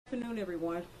Good afternoon,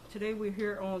 everyone. Today we're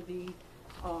here on the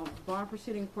bond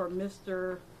proceeding for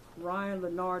Mr. Ryan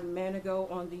Leonard Manigo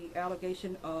on the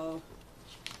allegation of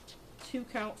 2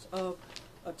 counts of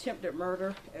attempted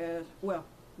murder, as well,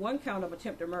 1 count of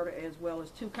attempted murder as well as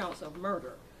 2 counts of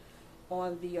murder.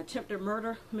 On the attempted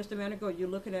murder, Mr. Manigo, you're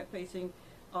looking at facing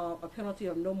a penalty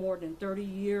of no more than 30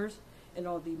 years, and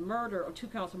on the murder, or 2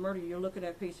 counts of murder, you're looking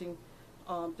at facing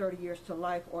 30 years to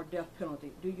life or death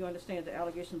penalty. Do you understand the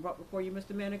allegation brought before you,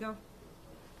 Mr. Manigo?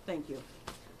 Thank you.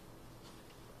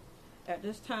 At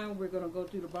this time, we're going to go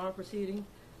through the bond proceeding.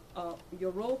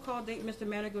 Your roll call date, Mr.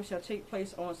 Manigo, shall take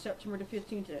place on September the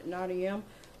 15th at 9 a.m.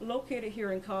 located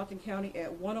here in Colleton County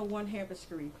at 101 Hampton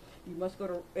Street. You must go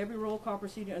to every roll call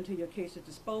proceeding until your case is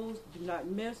disposed. Do not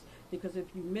miss, because if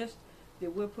you missed, they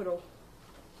will put a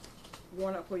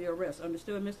warrant out for your arrest.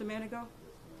 Understood, Mr. Manigo?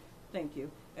 Thank you.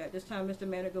 At this time, Mr.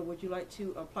 Manigo, would you like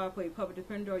to apply for a public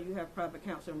defender, or you have private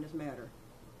counsel in this matter?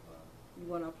 You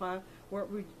want to apply?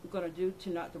 What we're going to do to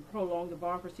not to prolong the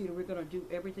bond proceeding, we're going to do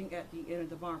everything at the end of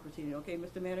the bond proceeding. Okay,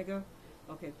 Mr. Manigo?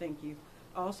 Okay, thank you.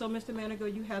 Also, Mr.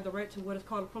 Manigo, you have the right to what is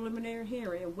called a preliminary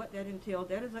hearing, and what that entails,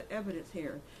 that is an evidence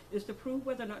hearing. It's to prove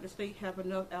whether or not the state have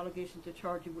enough allegations to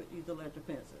charge you with these alleged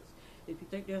offenses. If you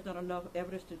think there's not enough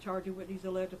evidence to charge you with these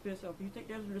alleged offenses, or if you think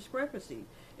there's a discrepancy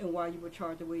in why you were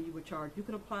charged the way you were charged, you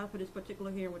can apply for this particular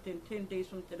hearing within 10 days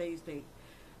from today's date.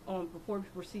 Before we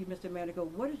proceed, Mr. Manigo,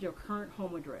 what is your current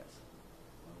home address?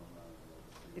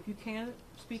 If you can,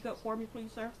 speak up for me,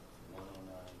 please, sir. 109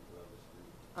 Glover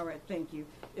Street. All right, thank you.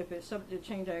 If it's subject to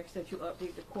change, I ask that you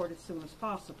update the court as soon as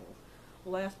possible.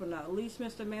 Last but not least,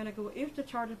 Mr. Manigo, if the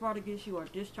charges brought against you are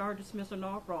discharged, dismissed, or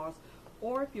non-frauds,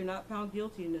 or if you're not found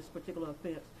guilty in this particular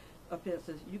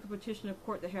offenses, you can petition the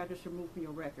court to have this removed from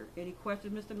your record. Any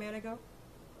questions, Mr. Manigo?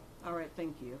 All right,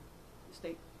 thank you.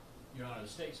 State. Your Honor, the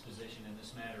state's position in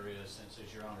this matter is, since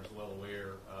as Your Honor is well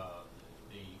aware,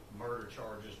 the murder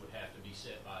charges would have to be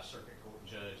set by a circuit court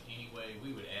judge anyway.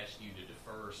 We would ask you to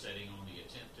defer setting on the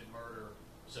attempted murder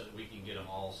so that we can get them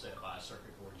all set by a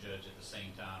circuit court judge at the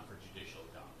same time for judicial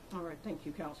economy. All right, thank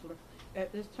you, Counselor.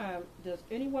 At this time, does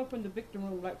anyone from the victim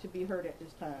room like to be heard at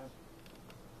this time?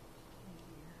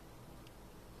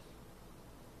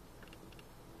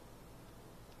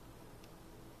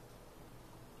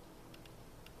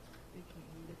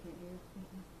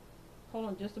 Hold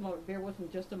on just a moment. Bear with me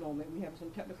just a moment. We have some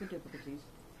technical difficulties.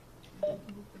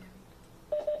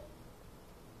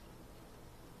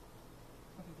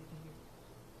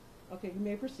 Okay, you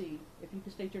may proceed. If you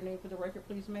could state your name for the record,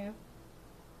 please, ma'am.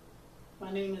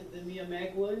 My name is Demia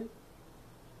Magwood.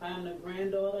 I am the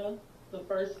granddaughter, the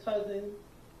first cousin,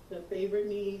 the favorite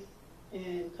niece,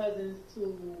 and cousins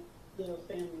to the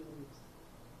family members.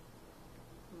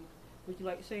 Would you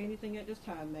like to say anything at this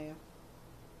time, ma'am?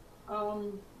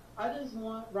 I just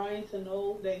want Ryan to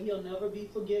know that he'll never be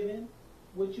forgiven.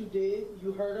 What you did,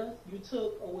 you hurt us. You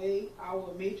took away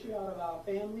our matriarch out of our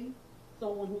family,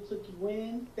 someone who took you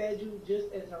in, fed you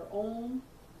just as her own.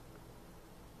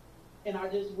 And I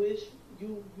just wish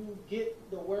you get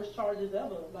the worst charges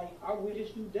ever. Like, I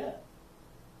wish you death.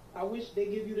 I wish they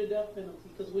give you the death penalty,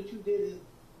 because what you did is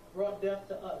brought death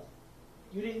to us.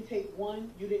 You didn't take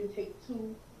 1, you didn't take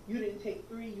 2, you didn't take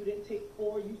 3, you didn't take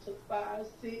 4, you took 5,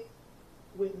 6,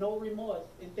 with no remorse.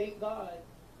 And thank God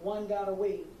one got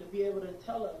away to be able to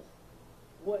tell us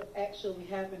what actually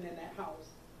happened in that house.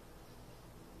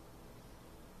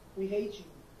 We hate you.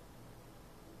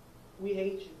 We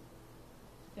hate you.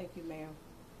 Thank you, ma'am.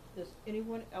 Does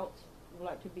anyone else would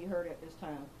like to be heard at this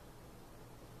time?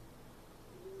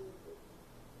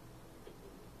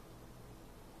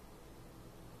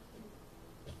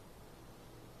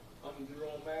 I'm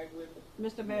Jerome Magwood.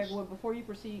 Mr. Magwood, before you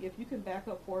proceed, if you can back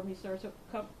up for me, sir. So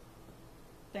come.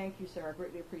 Thank you, sir. I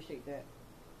greatly appreciate that.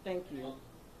 Thank you.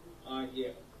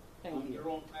 Yeah. Thank you. I'm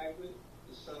Jerome Magwood,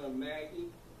 the son of Maggie.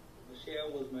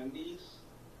 Michelle was my niece.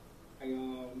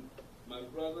 My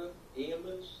brother,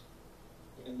 Amos,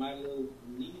 and my little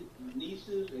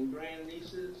nieces and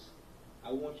grandnieces.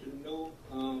 I want you to know,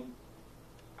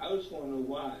 I just want to know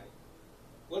why.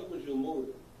 What was your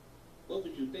motive? What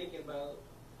was you thinking about?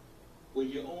 Was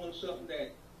you on something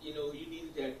that, you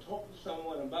needed to talk to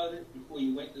someone about it before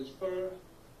you went this far?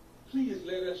 Please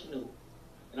let us know.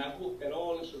 And I hope that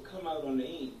all this will come out on the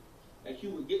end, that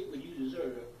you will get what you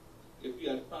deserve if you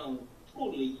are found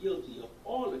totally guilty of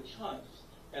all the charges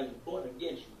that are brought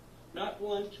against you. Not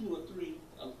 1, 2, or 3,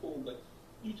 or 4, but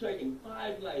you taking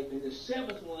 5 life, and the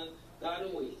 7th one got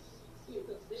away.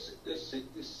 The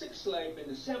 6th life and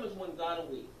the 7th one got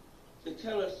away to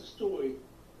tell us the story,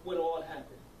 what all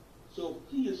happened. So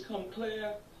please come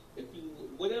clear. If you,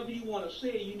 whatever you want to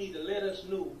say, you need to let us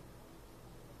know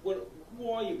who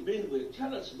all you been with.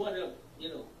 Tell us whatever, you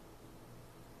know.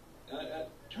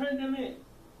 Turn them in.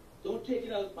 Don't take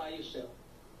it out by yourself.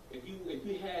 If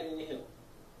you had any help.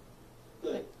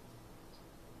 Good.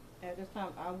 At this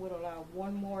time, I would allow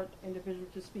one more individual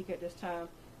to speak at this time.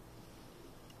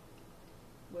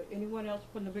 Would anyone else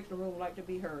from the victim room like to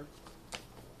be heard?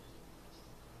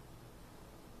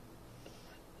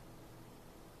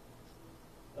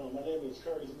 My name is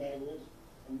Curtis Magwood.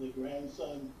 I'm the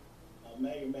grandson of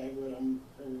Maggie Magwood. I'm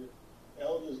her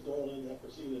eldest daughter that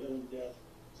preceded her in death.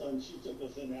 She took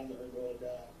us in after her daughter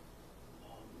died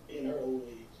in her old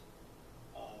age.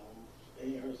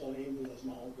 And her son Amy, that's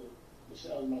my uncle.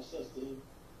 Michelle is my sister,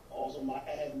 also my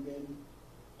admin,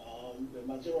 and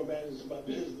my general manager of my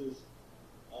business.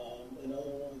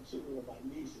 Another one, two are my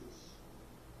nieces.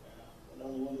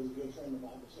 Another one is a good friend of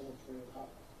mine, Michelle Fred Hopper.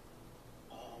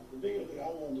 The biggest thing I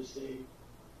wanted to say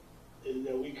is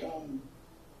that we come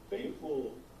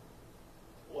faithful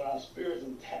with our spirits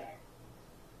intact.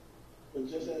 But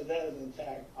just as that is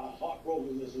intact, our heart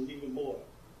brokenness is even more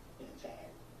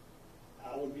intact.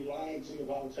 I would be lying to you if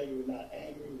I would tell you we're not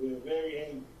angry. We're very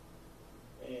angry.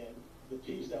 And the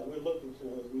peace that we're looking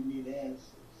for is we need answers.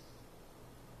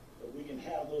 But we can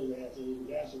have those answers.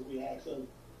 That's what we ask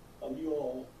of you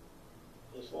all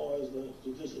as far as the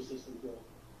judicial system goes.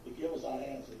 To give us our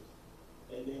answers,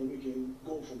 and then we can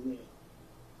go from there.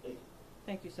 Thank you.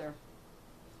 Thank you, sir.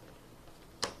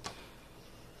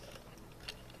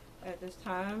 At this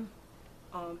time,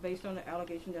 based on the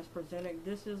allegation that's presented,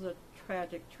 this is a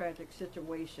tragic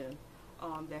situation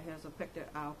that has affected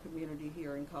our community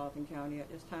here in Colleton County.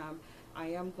 At this time, I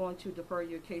am going to defer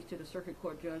your case to the circuit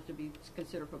court judge to be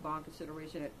considered for bond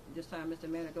consideration at this time, Mr.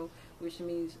 Manigo, which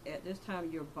means at this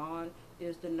time your bond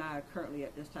is denied currently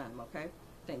at this time, okay?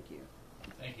 Thank you.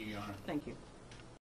 Thank you, Your Honor. Thank you.